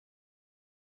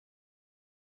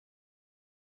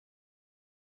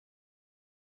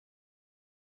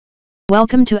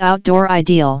Welcome to Outdoor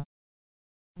Ideal.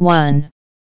 1.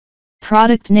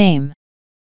 Product name.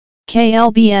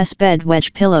 Kölbs Bed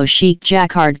Wedge Pillow Chic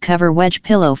Jacquard Cover Wedge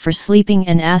Pillow for Sleeping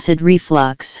and Acid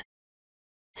Reflux.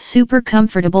 Super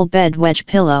comfortable bed wedge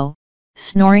pillow,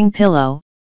 snoring pillow,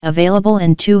 available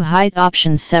in 2 height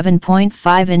options: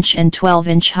 7.5 inch and 12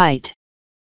 inch height.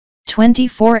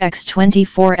 24x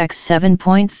 24x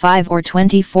 7.5 or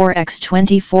 24x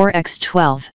 24x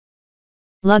 12.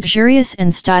 Luxurious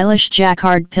and stylish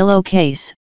Jacquard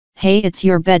pillowcase. Hey, it's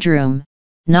your bedroom,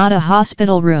 not a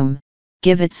hospital room,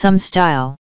 give it some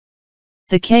style.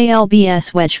 The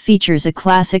Kölbs Wedge features a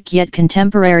classic yet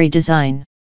contemporary design.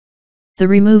 The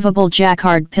removable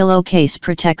Jacquard pillowcase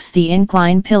protects the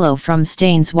incline pillow from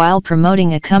stains while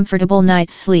promoting a comfortable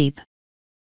night's sleep.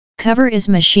 Cover is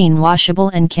machine washable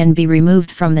and can be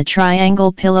removed from the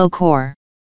triangle pillow core.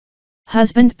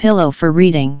 Husband pillow for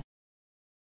reading.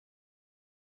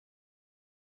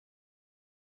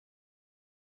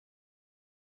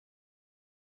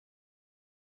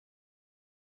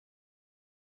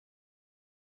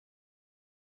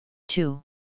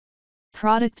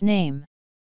 Product name.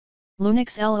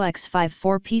 Lunix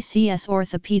LX54 PCS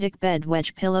Orthopedic Bed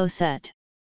Wedge Pillow Set.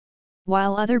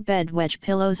 While other bed wedge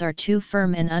pillows are too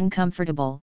firm and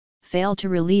uncomfortable, fail to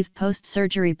relieve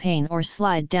post-surgery pain or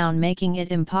slide down, making it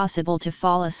impossible to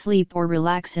fall asleep or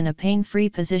relax in a pain-free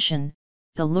position,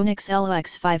 the Lunix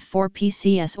LX54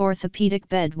 PCS Orthopedic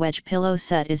Bed Wedge Pillow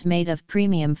Set is made of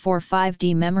premium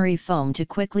 4-5D memory foam to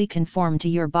quickly conform to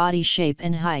your body shape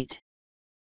and height.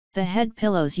 The head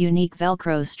pillow's unique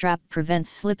Velcro strap prevents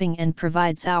slipping and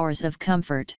provides hours of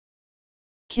comfort.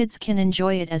 Kids can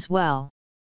enjoy it as well.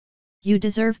 You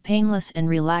deserve painless and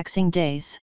relaxing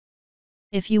days.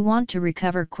 If you want to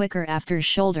recover quicker after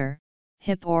shoulder,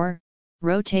 hip or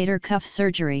rotator cuff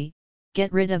surgery,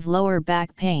 get rid of lower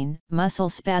back pain, muscle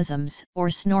spasms, or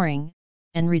snoring,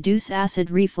 and reduce acid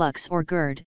reflux or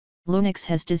GERD, Lunix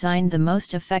has designed the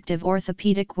most effective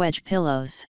orthopedic wedge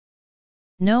pillows.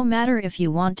 No matter if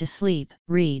you want to sleep,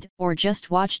 read, or just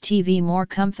watch TV more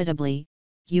comfortably,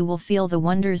 you will feel the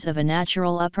wonders of a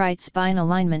natural upright spine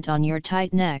alignment on your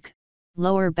tight neck,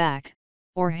 lower back,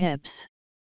 or hips.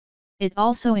 It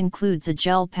also includes a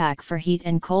gel pack for heat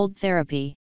and cold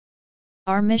therapy.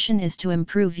 Our mission is to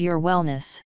improve your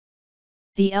wellness.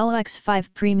 The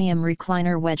LX5 Premium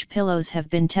Recliner Wedge pillows have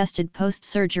been tested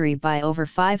post-surgery by over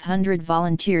 500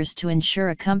 volunteers to ensure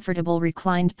a comfortable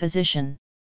reclined position.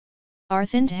 Our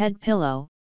thinned head pillow,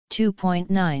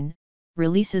 2.9,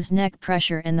 releases neck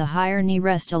pressure and the higher knee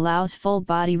rest allows full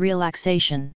body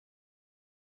relaxation.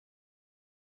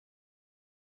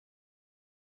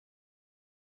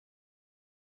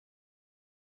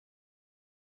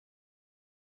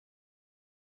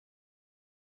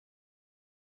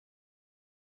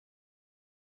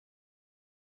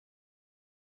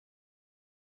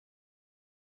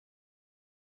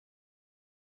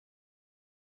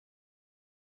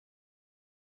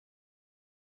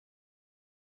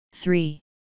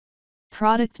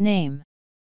 Product name.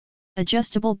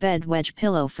 Adjustable bed wedge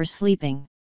pillow for sleeping.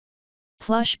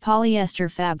 Plush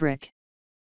polyester fabric.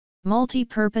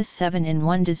 Multi-purpose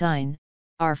 7-in-1 design.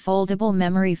 Our foldable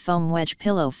memory foam wedge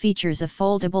pillow features a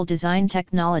foldable design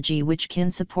technology which can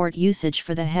support usage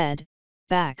for the head,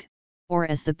 back, or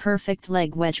as the perfect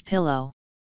leg wedge pillow.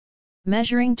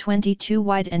 Measuring 22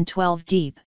 wide and 12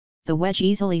 deep, the wedge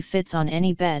easily fits on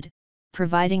any bed,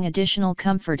 providing additional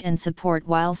comfort and support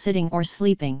while sitting or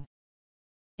sleeping.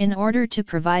 In order to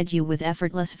provide you with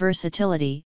effortless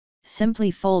versatility, simply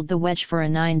fold the wedge for a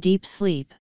 9 deep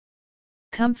sleep.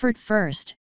 Comfort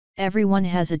first, everyone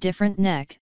has a different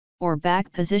neck or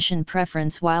back position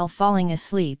preference while falling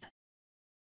asleep.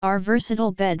 Our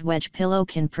versatile bed wedge pillow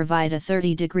can provide a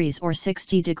 30 degrees or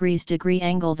 60 degrees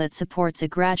angle that supports a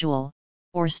gradual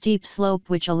or steep slope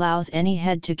which allows any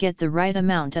head to get the right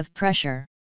amount of pressure.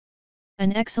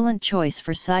 An excellent choice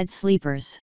for side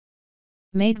sleepers.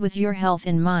 Made with your health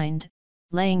in mind,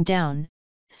 laying down,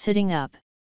 sitting up,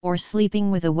 or sleeping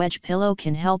with a wedge pillow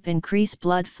can help increase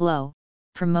blood flow,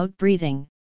 promote breathing,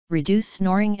 reduce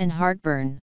snoring and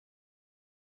heartburn.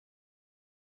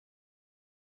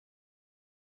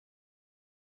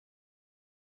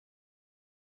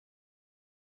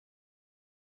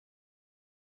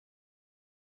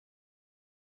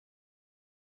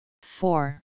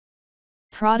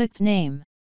 Product name.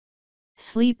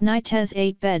 Sleepnitez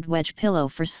 8 Bed Wedge Pillow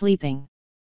for Sleeping.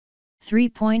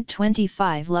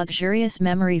 3.25 Luxurious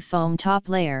memory foam top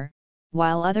layer.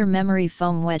 While other memory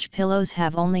foam wedge pillows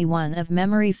have only one of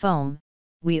memory foam,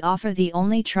 we offer the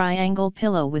only triangle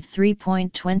pillow with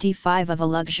 3.25 of a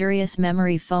luxurious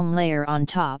memory foam layer on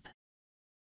top.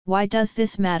 Why does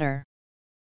this matter?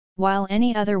 While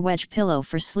any other wedge pillow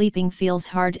for sleeping feels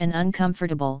hard and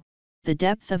uncomfortable, the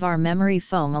depth of our memory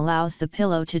foam allows the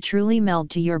pillow to truly meld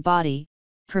to your body,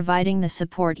 providing the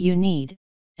support you need,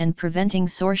 and preventing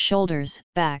sore shoulders,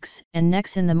 backs, and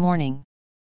necks in the morning.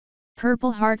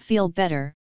 Purple Heart Feel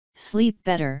Better, Sleep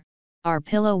Better. Our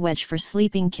pillow wedge for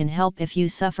sleeping can help if you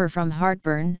suffer from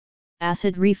heartburn,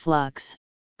 acid reflux,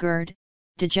 GERD,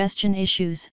 digestion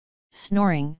issues,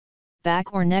 snoring,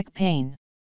 back or neck pain.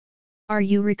 Are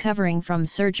you recovering from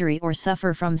surgery or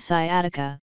suffer from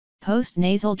sciatica,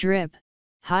 post-nasal drip,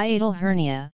 hiatal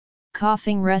hernia,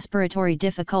 coughing, respiratory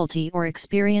difficulty, or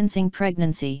experiencing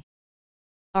pregnancy?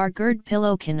 Our GERD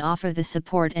pillow can offer the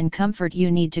support and comfort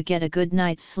you need to get a good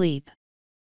night's sleep.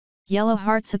 Yellow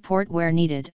Heart Support where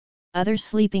needed. Other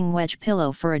sleeping wedge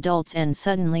pillow for adults end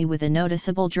suddenly with a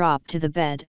noticeable drop to the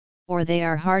bed, or they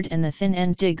are hard and the thin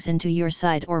end digs into your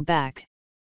side or back.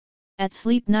 At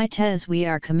Sleepnitez we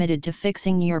are committed to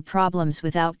fixing your problems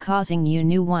without causing you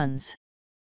new ones.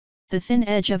 The thin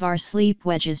edge of our sleep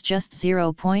wedge is just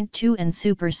 0.2 and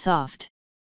super soft.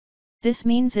 This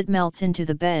means it melts into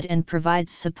the bed and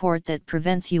provides support that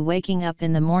prevents you waking up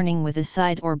in the morning with a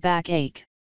side or back ache.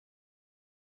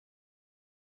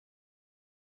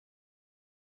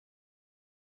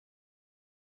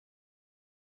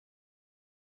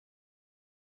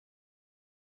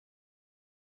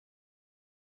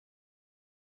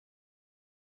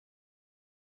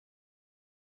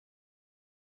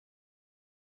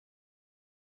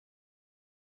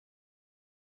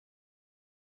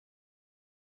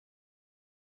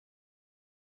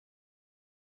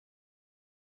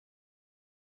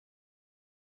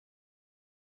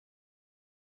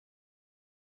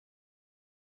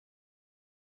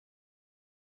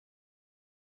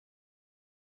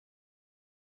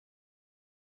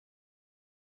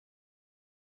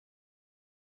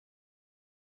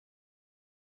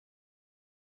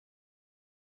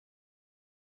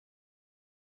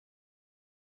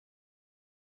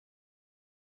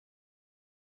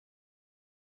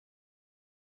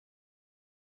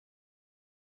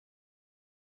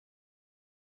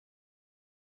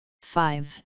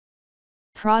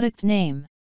 Product name: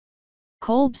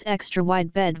 Kölbs Extra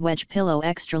Wide Bed Wedge Pillow,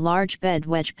 Extra Large Bed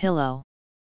Wedge Pillow.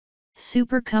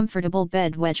 Super Comfortable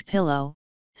Bed Wedge Pillow,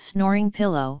 Snoring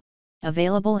Pillow,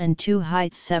 available in two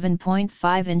heights: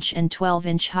 7.5 inch and 12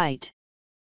 inch height.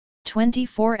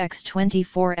 24x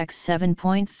 24x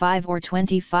 7.5 or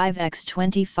 25x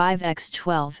 25x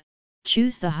 12,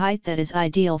 choose the height that is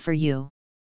ideal for you.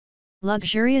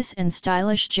 Luxurious and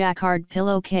stylish Jacquard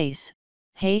pillowcase.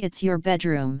 Hey, it's your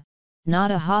bedroom,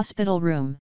 not a hospital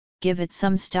room, give it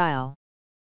some style.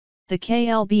 The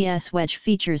Kölbs wedge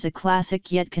features a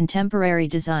classic yet contemporary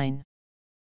design.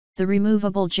 The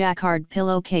removable Jacquard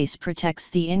pillowcase protects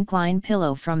the incline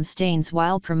pillow from stains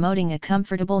while promoting a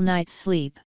comfortable night's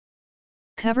sleep.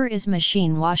 Cover is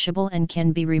machine washable and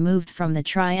can be removed from the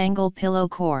triangle pillow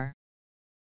core.